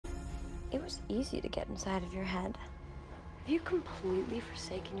It was easy to get inside of your head. Have you completely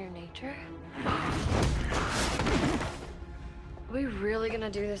forsaken your nature? Are we really gonna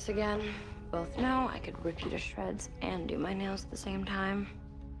do this again? Both know I could rip you to shreds and do my nails at the same time.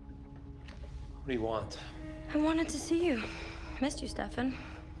 What do you want? I wanted to see you. Missed you, Stefan.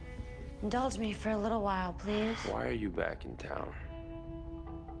 Indulge me for a little while, please. Why are you back in town?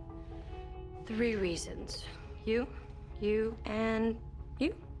 3 reasons. You, and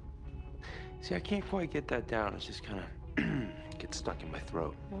you. See, I can't quite get that down. It's just kind of gets stuck in my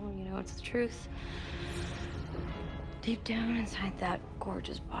throat. Well, you know, it's the truth. Deep down inside that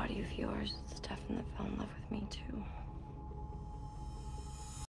gorgeous body of yours, it's Stefan that fell in love with me, too.